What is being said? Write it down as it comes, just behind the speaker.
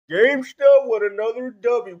GameStop with another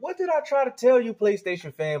W. What did I try to tell you,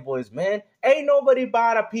 PlayStation fanboys, man? Ain't nobody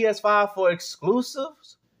buying a PS5 for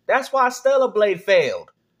exclusives. That's why Stellar Blade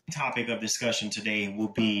failed. Topic of discussion today will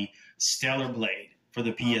be Stellar Blade for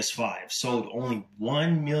the PS5. Sold only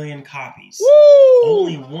 1 million copies. Woo!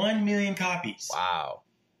 Only 1 million copies. Wow.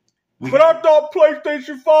 But I thought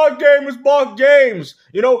PlayStation 5 gamers bought games.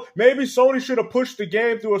 You know, maybe Sony should have pushed the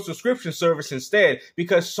game through a subscription service instead,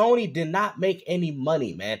 because Sony did not make any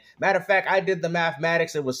money, man. Matter of fact, I did the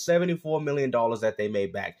mathematics. It was $74 million that they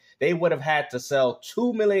made back. They would have had to sell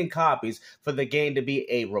 2 million copies for the game to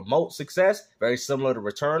be a remote success, very similar to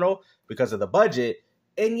Returnal because of the budget.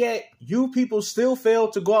 And yet, you people still fail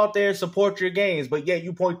to go out there and support your games, but yet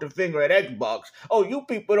you point the finger at Xbox. Oh, you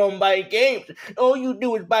people don't buy games. All you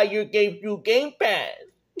do is buy your game through Game Pass.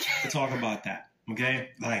 We'll talk about that, okay?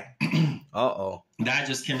 Like, uh-oh. That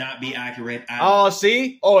just cannot be accurate. Oh,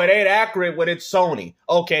 see? Oh, it ain't accurate when it's Sony.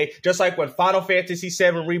 Okay, just like when Final Fantasy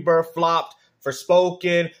VII Rebirth flopped,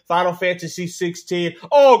 Forspoken, Final Fantasy 16.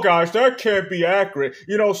 Oh, gosh, that can't be accurate.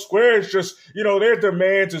 You know, Square's just, you know, their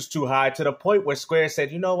demands is too high to the point where Square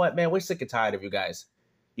said, you know what, man, we're sick and tired of you guys.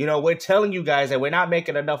 You know, we're telling you guys that we're not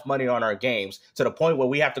making enough money on our games to the point where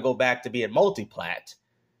we have to go back to being multi-plat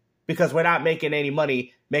because we're not making any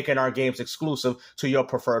money making our games exclusive to your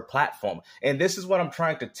preferred platform. And this is what I'm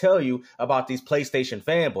trying to tell you about these PlayStation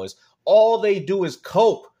fanboys. All they do is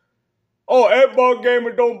cope. Oh, Xbox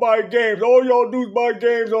gamers don't buy games. All y'all do is buy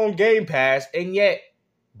games on Game Pass. And yet,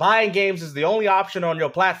 buying games is the only option on your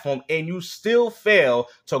platform. And you still fail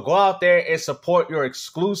to go out there and support your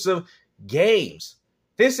exclusive games.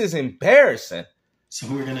 This is embarrassing. So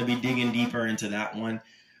we're going to be digging deeper into that one.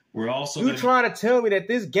 We're also You trying to tell me that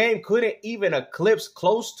this game couldn't even eclipse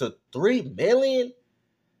close to 3 million?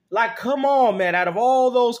 Like, come on, man. Out of all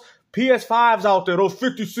those PS5s out there, those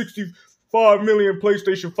 50, 65 million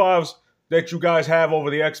PlayStation 5s, that you guys have over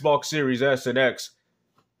the Xbox Series S and X,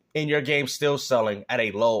 and your game's still selling at a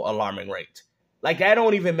low alarming rate. Like, that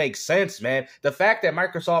don't even make sense, man. The fact that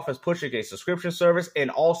Microsoft is pushing a subscription service and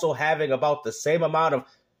also having about the same amount of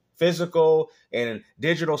physical and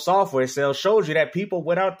digital software sales shows you that people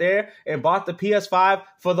went out there and bought the PS5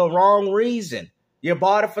 for the wrong reason. You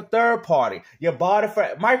bought it for third party. You bought it for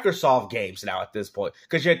Microsoft games now at this point,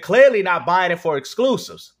 because you're clearly not buying it for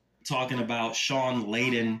exclusives. Talking about Sean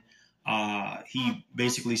Layden, he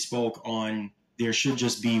basically spoke on there should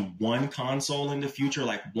just be one console in the future,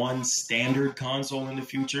 like one standard console in the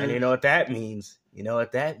future. And you know what that means? You know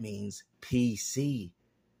what that means? PC.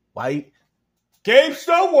 Why?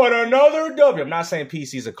 GameStop with another W. I'm not saying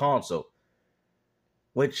PC is a console.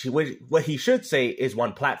 What he should say is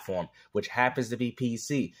one platform, which happens to be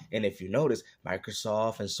PC. And if you notice,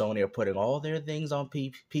 Microsoft and Sony are putting all their things on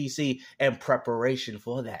PC in preparation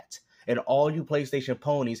for that. And all you PlayStation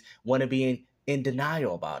ponies want to be in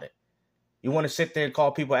denial about it. You want to sit there and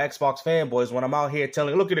call people Xbox fanboys when I'm out here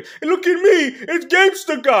telling, look at it, look at me, it's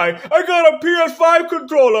Gamester Guy. I got a PS5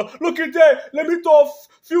 controller. Look at that. Let me throw a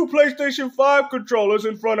few PlayStation 5 controllers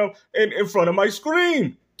in front of my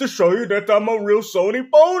screen to show you that I'm a real Sony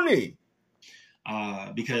pony.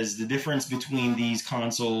 Because the difference between these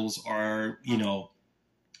consoles are, you know,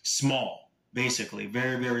 small. Basically,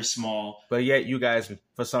 very, very small. But yet you guys,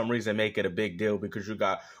 for some reason, make it a big deal because you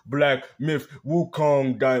got Black Myth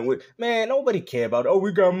Wukong dying with. Man, nobody care about it. Oh,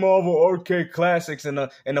 we got Marvel Arcade Classics. And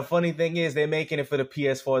the funny thing is, they're making it for the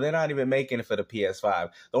PS4. They're not even making it for the PS5.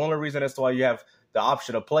 The only reason as to why you have the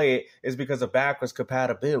option to play it is because of backwards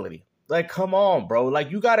compatibility. Like, come on, bro.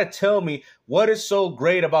 Like, you got to tell me what is so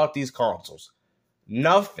great about these consoles.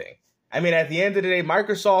 Nothing. I mean, at the end of the day,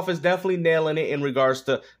 Microsoft is definitely nailing it in regards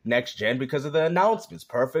to next gen because of the announcements.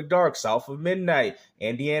 Perfect Dark, South of Midnight,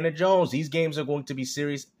 Indiana Jones. These games are going to be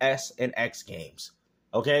Series S and X games,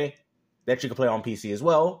 okay? That you can play on PC as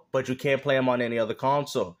well, but you can't play them on any other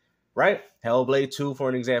console, right? Hellblade 2, for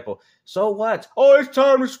an example. So what? Oh, it's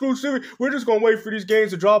time exclusivity. We're just going to wait for these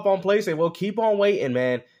games to drop on PlayStation. Well, keep on waiting,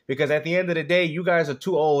 man, because at the end of the day, you guys are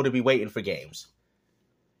too old to be waiting for games.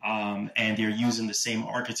 And they're using the same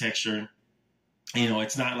architecture. You know,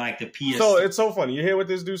 it's not like the PS. So it's so funny. You hear what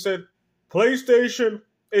this dude said? PlayStation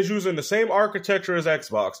is using the same architecture as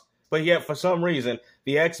Xbox, but yet for some reason,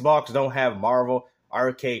 the Xbox don't have Marvel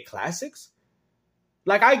Arcade Classics?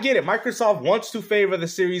 Like, I get it. Microsoft wants to favor the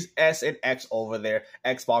Series S and X over their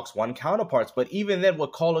Xbox One counterparts. But even then,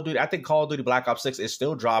 with Call of Duty, I think Call of Duty Black Ops 6 is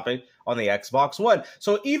still dropping on the Xbox One.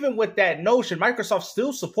 So even with that notion, Microsoft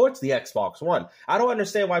still supports the Xbox One. I don't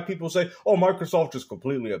understand why people say, oh, Microsoft just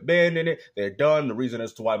completely abandoned it. They're done. The reason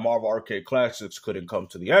as to why Marvel Arcade Classics couldn't come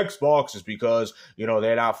to the Xbox is because, you know,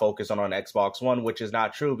 they're not focused on Xbox One, which is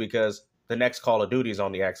not true because the next Call of Duty is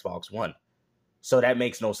on the Xbox One. So that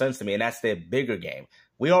makes no sense to me, and that's their bigger game.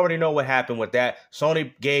 We already know what happened with that.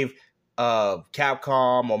 Sony gave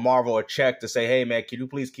Capcom or Marvel a check to say, hey, man, can you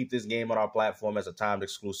please keep this game on our platform as a timed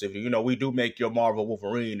exclusivity? You know, we do make your Marvel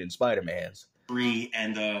Wolverine and Spider-Mans.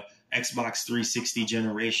 And the Xbox 360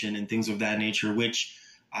 generation and things of that nature, which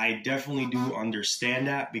I definitely do understand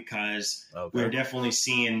that, because we're definitely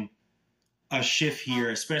seeing a shift here,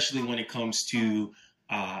 especially when it comes to,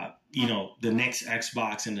 the next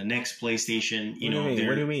Xbox and the next PlayStation.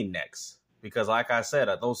 What do you mean next? Because like I said,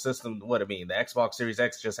 those systems, what I mean, the Xbox Series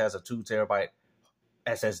X just has a 2 terabyte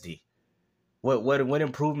SSD. What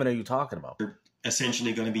improvement are you talking about? They're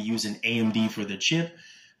essentially going to be using AMD for the chip.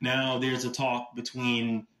 Now there's a talk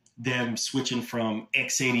between them switching from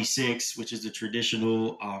x86, which is the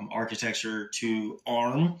traditional architecture, to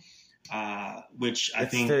ARM, which I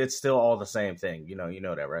think it's still all the same thing. You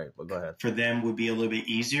know that, right? But go ahead. For them would be a little bit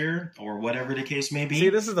easier, or whatever the case may be. See,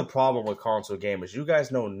 this is the problem with console gamers. You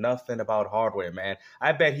guys know nothing about hardware, man.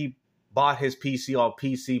 I bet he bought his PC on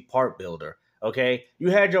PC Part Builder, okay? You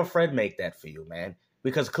had your friend make that for you, man.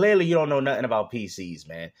 Because clearly you don't know nothing about PCs,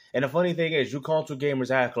 man. And the funny thing is, you console gamers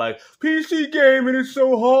act like, PC gaming is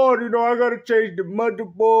so hard, I gotta change the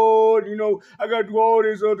motherboard, I gotta do all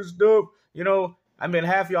this other stuff, I mean,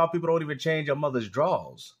 half y'all people don't even change your mother's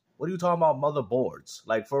drawers. What are you talking about, motherboards?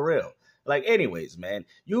 Like, for real. Like, anyways, man,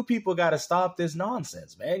 you people gotta stop this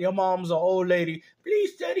nonsense, man. Your mom's an old lady.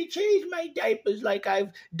 Please, daddy, change my diapers like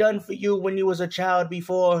I've done for you when you was a child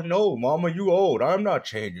before. No, mama, you old. I'm not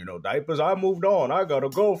changing no diapers. I moved on. I got a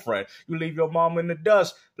girlfriend. You leave your mom in the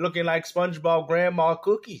dust looking like SpongeBob grandma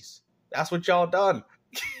cookies. That's what y'all done.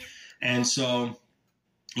 And so,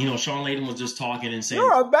 Sean Layden was just talking and saying,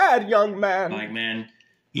 you're a bad young man. Like, man,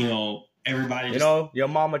 everybody your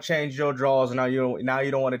mama changed your drawers, and now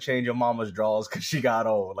you don't want to change your mama's drawers because she got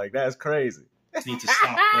old. Like, that's crazy. Need to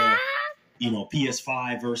stop the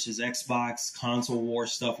PS5 versus Xbox console war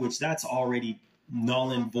stuff, which that's already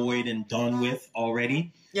null and void and done with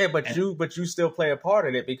already. Yeah, but you still play a part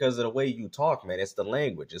in it because of the way you talk, man. It's the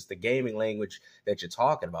language. It's the gaming language that you're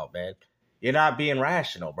talking about, man. You're not being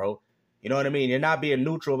rational, bro. You know what I mean? You're not being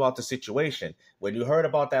neutral about the situation. When you heard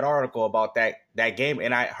about that article about that game,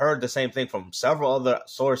 and I heard the same thing from several other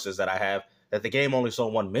sources that I have, that the game only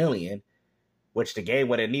sold 1 million, which the game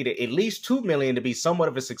would have needed at least 2 million to be somewhat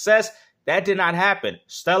of a success. That did not happen.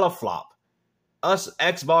 Stellar flop. Us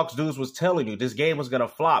Xbox dudes was telling you this game was going to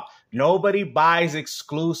flop. Nobody buys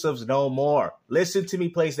exclusives no more. Listen to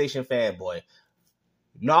me, PlayStation fanboy.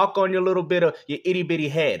 Knock on your itty bitty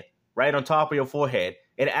head right on top of your forehead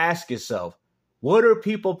and ask yourself, what are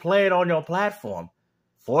people playing on your platform?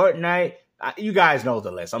 Fortnite? You guys know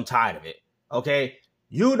the list. I'm tired of it. Okay?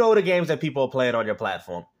 You know the games that people are playing on your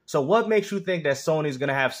platform. So what makes you think that Sony's going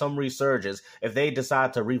to have some resurgence if they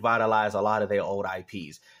decide to revitalize a lot of their old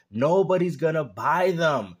IPs? Nobody's going to buy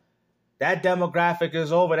them. That demographic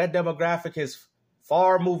is over. That demographic has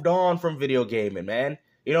far moved on from video gaming, man.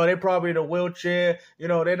 They're probably in a wheelchair.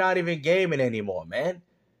 They're not even gaming anymore, man.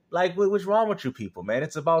 Like, what's wrong with you people, man?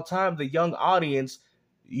 It's about time the young audience,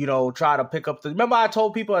 try to pick up remember I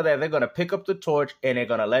told people that they're going to pick up the torch and they're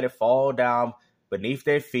going to let it fall down beneath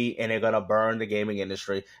their feet and they're going to burn the gaming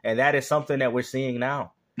industry. And that is something that we're seeing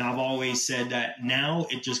now. Now, I've always said that now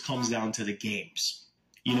it just comes down to the games.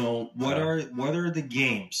 What are the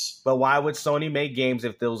games? But why would Sony make games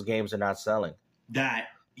if those games are not selling? That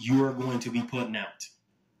you're going to be putting out,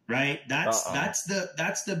 right? That's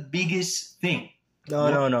the biggest thing.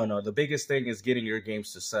 No. The biggest thing is getting your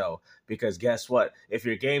games to sell. Because guess what? If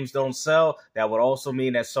your games don't sell, that would also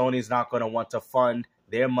mean that Sony's not going to want to fund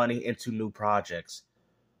their money into new projects.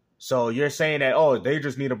 So you're saying that, they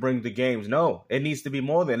just need to bring the games. No, it needs to be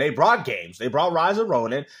more than. They brought games. They brought Rise of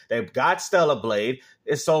Ronin. They've got Stellar Blade.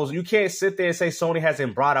 So you can't sit there and say Sony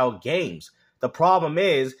hasn't brought out games. The problem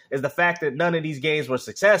is the fact that none of these games were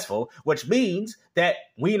successful, which means that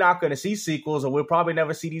we're not going to see sequels or we'll probably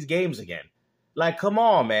never see these games again. Like, come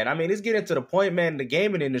on, man. I mean, it's getting to the point, man, the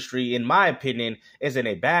gaming industry, in my opinion, is in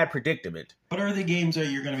a bad predicament. What are the games that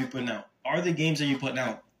you're going to be putting out? Are the games that you're putting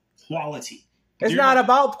out quality? It's not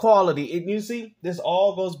about quality. You see, this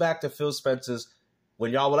all goes back to Phil Spencer's,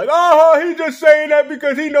 when y'all were like, oh, he's just saying that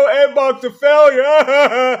because he know Xbox a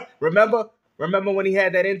failure. Remember when he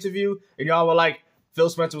had that interview and y'all were like, Phil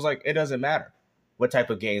Spencer was like, it doesn't matter what type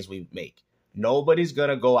of games we make. Nobody's going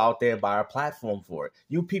to go out there and buy our platform for it.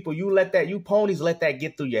 You people, you ponies let that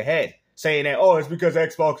get through your head, saying that, it's because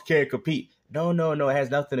Xbox can't compete. No, it has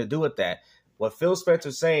nothing to do with that. What Phil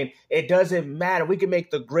Spencer's saying, it doesn't matter. We can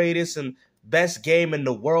make the greatest and best game in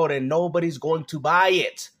the world and nobody's going to buy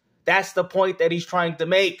it. That's the point that he's trying to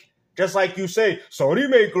make. Just like you say, Sony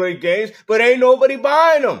make great games, but ain't nobody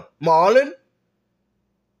buying them. Marlon,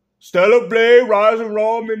 Stellar Blade, Rise of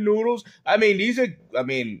Ramen Noodles. I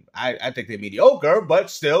think they're mediocre, but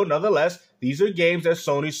still, nonetheless, these are games that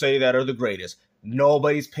Sony say that are the greatest.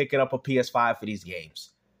 Nobody's picking up a PS5 for these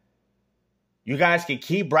games. You guys can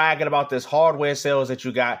keep bragging about this hardware sales that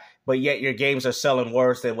you got, but yet your games are selling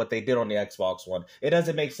worse than what they did on the Xbox One. It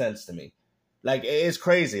doesn't make sense to me. Like, it's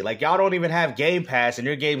crazy. Like, y'all don't even have Game Pass, and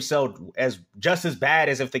your games sell just as bad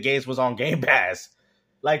as if the games was on Game Pass.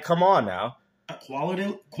 Like, come on now.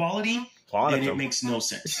 Quality, then it makes no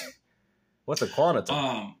sense. What's a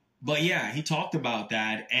quantum? But yeah, he talked about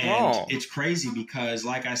that, and it's crazy because,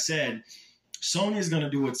 like I said, Sony is going to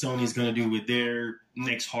do what Sony's going to do with their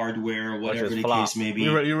next hardware or whatever the case may be.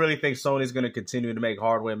 You really think Sony's going to continue to make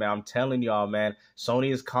hardware, man? I'm telling y'all, man,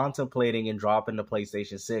 Sony is contemplating and dropping the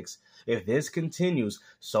PlayStation 6. If this continues,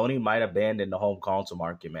 Sony might abandon the home console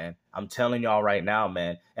market, man. I'm telling y'all right now,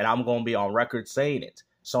 man, and I'm going to be on record saying it.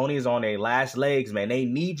 Sony is on their last legs, man. They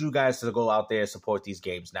need you guys to go out there and support these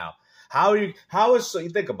games now. Think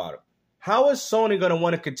about it. How is Sony going to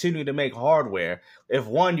want to continue to make hardware if,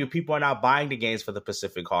 one, you people are not buying the games for the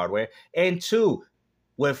Pacific hardware, and two,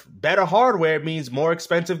 with better hardware means more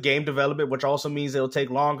expensive game development, which also means it'll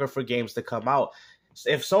take longer for games to come out.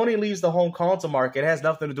 If Sony leaves the home console market, it has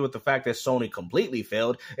nothing to do with the fact that Sony completely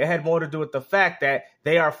failed. It had more to do with the fact that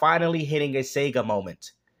they are finally hitting a Sega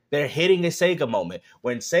moment. They're hitting a Sega moment.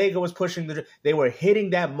 When Sega was pushing they were hitting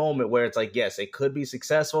that moment where it's like, yes, it could be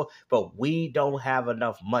successful, but we don't have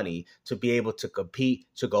enough money to be able to compete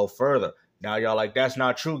to go further. Now y'all like, that's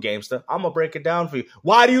not true, Gamester. I'm going to break it down for you.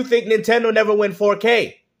 Why do you think Nintendo never went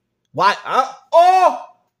 4K? Why?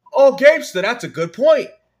 Gamester, that's a good point.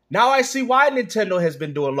 Now I see why Nintendo has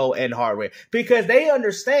been doing low-end hardware. Because they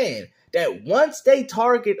understand that once they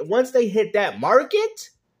hit that market,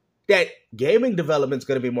 that gaming development is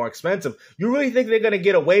going to be more expensive. You really think they're going to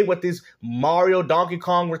get away with this Mario, Donkey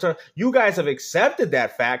Kong return? You guys have accepted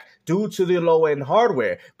that fact due to the low-end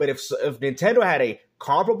hardware. But if Nintendo had a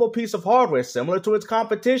comparable piece of hardware similar to its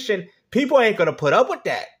competition, people ain't going to put up with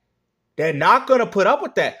that. They're not going to put up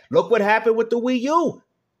with that. Look what happened with the Wii U.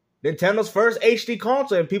 Nintendo's first HD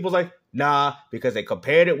console, and people's like, nah, because they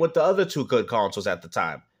compared it with the other two good consoles at the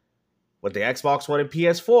time, with the Xbox One and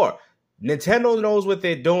PS4. Nintendo knows what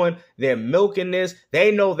they're doing. They're milking this.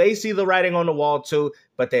 They know they see the writing on the wall too,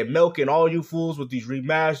 but they're milking all you fools with these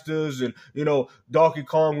remasters and, Donkey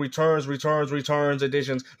Kong Returns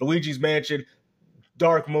editions, Luigi's Mansion,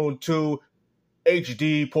 Dark Moon 2,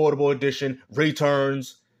 HD Portable Edition,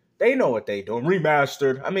 Returns. They know what they're doing.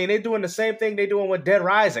 Remastered. I mean, they're doing the same thing they're doing with Dead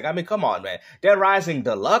Rising. I mean, come on, man. Dead Rising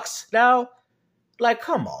Deluxe now? Like,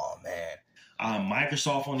 come on, man.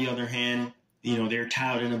 Microsoft, on the other hand, they're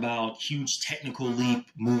touting about huge technical leap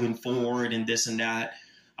moving forward and this and that.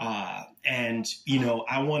 I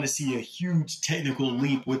want to see a huge technical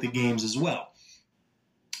leap with the games as well.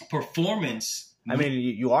 Performance. I mean,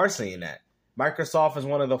 you are seeing that. Microsoft is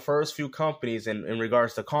one of the first few companies in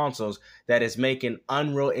regards to consoles that is making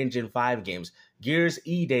Unreal Engine 5 games. Gears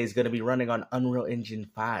E-Day is going to be running on Unreal Engine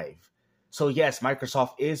 5. So yes,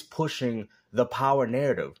 Microsoft is pushing the power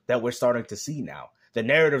narrative that we're starting to see now. The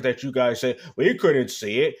narrative that you guys said, we couldn't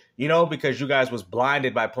see it, because you guys was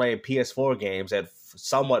blinded by playing PS4 games at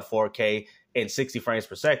somewhat 4K and 60 frames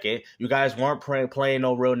per second. You guys weren't playing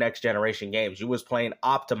no real next generation games. You was playing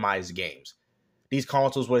optimized games. These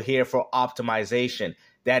consoles were here for optimization.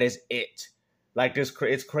 That is it. Like this,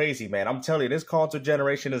 it's crazy, man. I'm telling you, this console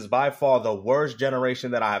generation is by far the worst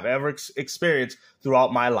generation that I have ever experienced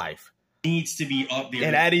throughout my life. Needs to be up there.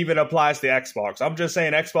 And that even applies to Xbox. I'm just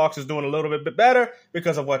saying Xbox is doing a little bit better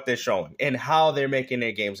because of what they're showing and how they're making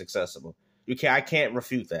their games accessible. I can't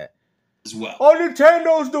refute that. As well. Oh,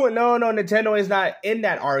 Nintendo's doing... No, Nintendo is not in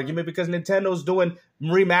that argument because Nintendo's doing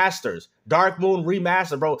remasters. Dark Moon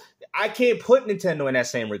remaster, bro. I can't put Nintendo in that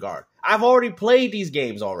same regard. I've already played these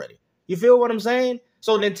games already. You feel what I'm saying?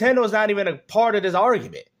 So Nintendo's not even a part of this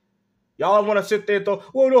argument. Y'all want to sit there and throw,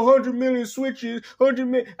 the 100 million Switches, 100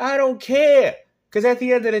 million... I don't care. Because at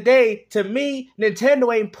the end of the day, to me,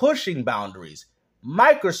 Nintendo ain't pushing boundaries.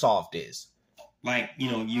 Microsoft is. Like,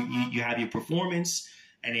 you have your performance...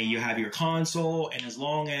 and then you have your console, and as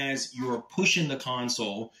long as you're pushing the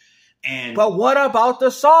console and... But what about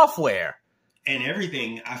the software? And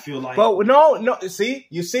everything, I feel like... But no,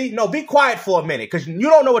 no, be quiet for a minute, because you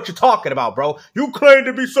don't know what you're talking about, bro. You claim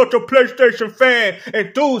to be such a PlayStation fan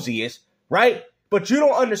enthusiast, right? But you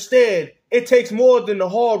don't understand, it takes more than the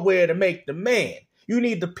hardware to make the man. You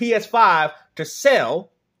need the PS5 to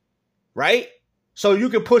sell, right? So you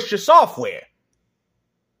can push your software.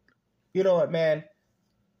 You know what, man?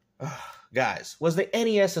 Guys, was the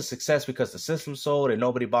NES a success because the system sold and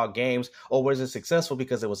nobody bought games, or was it successful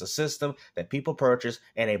because it was a system that people purchased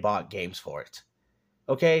and they bought games for it?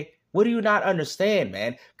 Okay? What do you not understand,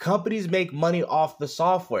 man? Companies make money off the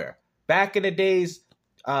software. Back in the days,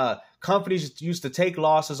 companies used to take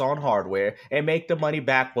losses on hardware and make the money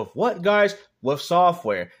back with what, guys? With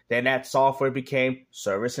software. Then that software became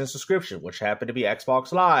service and subscription, which happened to be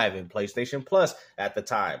Xbox Live and PlayStation Plus at the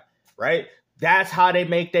time, right? That's how they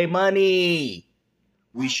make their money.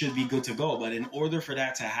 We should be good to go, but in order for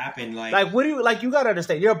that to happen, what do you you gotta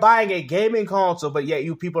understand? You're buying a gaming console, but yet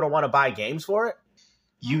you people don't want to buy games for it.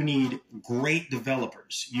 You need great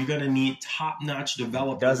developers. You're gonna need top-notch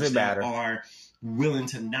developers that are willing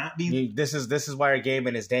to not be. This is why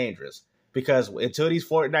gaming is dangerous, because until these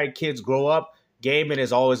Fortnite kids grow up, gaming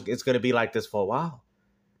is always gonna be like this for a while.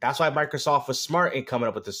 That's why Microsoft was smart in coming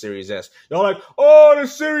up with the Series S. You're like, oh, the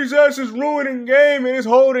Series S is ruining gaming, it's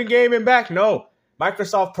holding gaming back. No,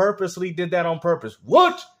 Microsoft purposely did that on purpose.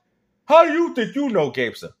 What? How do you think you know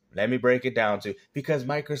GameStop? Let me break it down to you. Because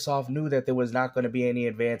Microsoft knew that there was not going to be any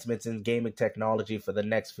advancements in gaming technology for the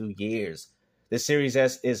next few years. The Series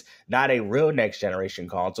S is not a real next generation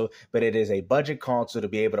console, but it is a budget console to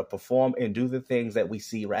be able to perform and do the things that we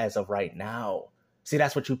see as of right now. See,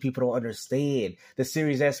 that's what you people don't understand. The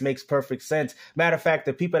Series S makes perfect sense. Matter of fact,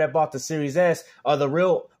 the people that bought the Series S are the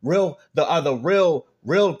real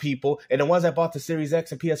people, and the ones that bought the Series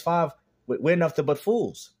X and PS5, we're nothing but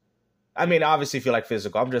fools. I mean, obviously, if you like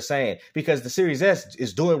physical, I'm just saying, because the Series S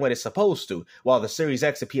is doing what it's supposed to, while the Series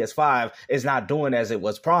X and PS5 is not doing as it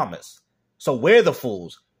was promised. So we're the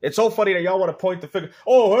fools. It's so funny that y'all want to point the finger.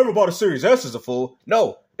 Oh, whoever bought a Series S is a fool.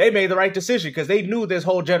 No, they made the right decision because they knew this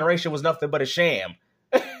whole generation was nothing but a sham.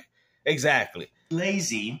 Exactly.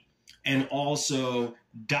 Lazy, and also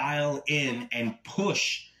dial in and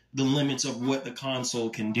push the limits of what the console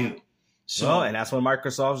can do. So, and that's what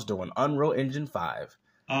Microsoft's doing. Unreal Engine 5.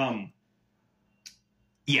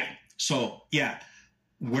 Yeah. So, yeah.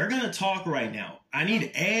 We're going to talk right now. I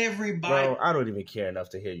need everybody. Bro, I don't even care enough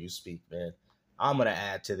to hear you speak, man. I'm going to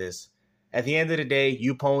add to this. At the end of the day,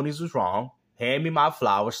 you ponies was wrong. Hand me my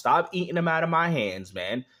flowers. Stop eating them out of my hands,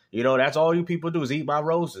 man. You know, that's all you people do is eat my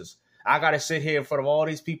roses. I got to sit here in front of all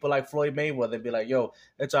these people like Floyd Mayweather and be like, yo,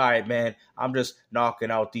 it's all right, man. I'm just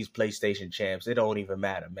knocking out these PlayStation champs. It don't even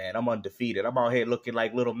matter, man. I'm undefeated. I'm out here looking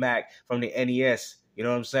like Little Mac from the NES. You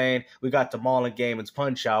know what I'm saying? We got the MarlonGaming's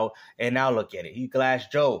Punch Out, and now look at it. He Glass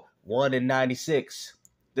Joe, 1-96.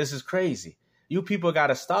 This is crazy. You people got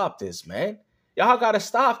to stop this, man. Y'all got to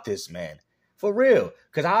stop this, man. For real.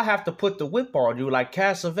 Because I'll have to put the whip on you like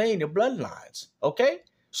Castlevania Bloodlines. Okay?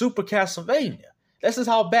 Super Castlevania. This is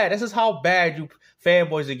how bad you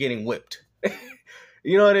fanboys are getting whipped.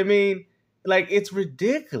 You know what I mean? Like, it's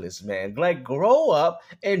ridiculous, man. Like, grow up,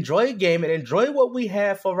 enjoy gaming, enjoy what we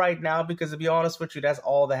have for right now, because to be honest with you, that's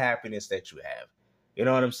all the happiness that you have. You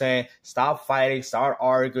know what I'm saying? Stop fighting, start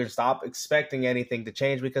arguing, stop expecting anything to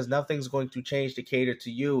change, because nothing's going to change to cater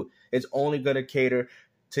to you. It's only going to cater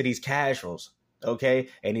to these casuals, okay?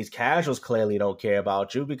 And these casuals clearly don't care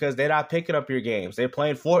about you because they're not picking up your games. They're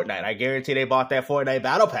playing Fortnite. I guarantee they bought that Fortnite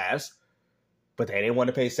Battle Pass, but they didn't want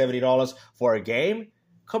to pay $70 for a game.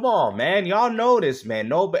 Come on, man. Y'all know this, man.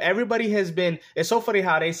 No, but everybody has been... It's so funny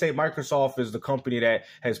how they say Microsoft is the company that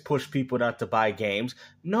has pushed people not to buy games.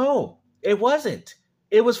 No, it wasn't.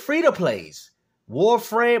 It was free-to-plays.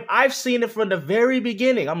 Warframe, I've seen it from the very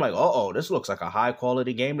beginning. I'm like, uh-oh, this looks like a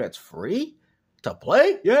high-quality game that's free to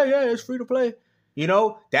play? Yeah, it's free to play. You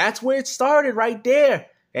know, that's where it started right there.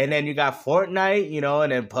 And then you got Fortnite, you know,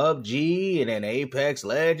 and then PUBG, and then Apex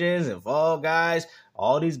Legends, and Fall Guys.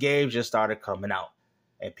 All these games just started coming out.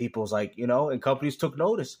 And people was like, you know, and companies took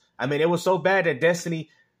notice. I mean, it was so bad that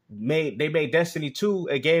they made Destiny 2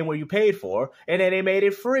 a game where you paid for, and then they made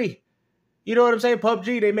it free. You know what I'm saying?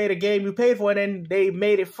 PUBG, they made a game you paid for, and then they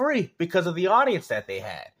made it free because of the audience that they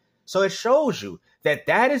had. So it shows you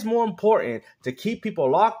that is more important to keep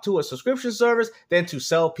people locked to a subscription service than to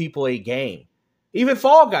sell people a game. Even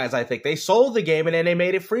Fall Guys, I think, they sold the game and then they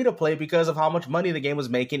made it free to play because of how much money the game was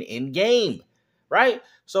making in-game. Right?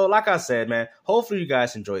 So like I said, man, hopefully you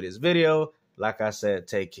guys enjoyed this video. Like I said,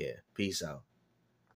 take care. Peace out.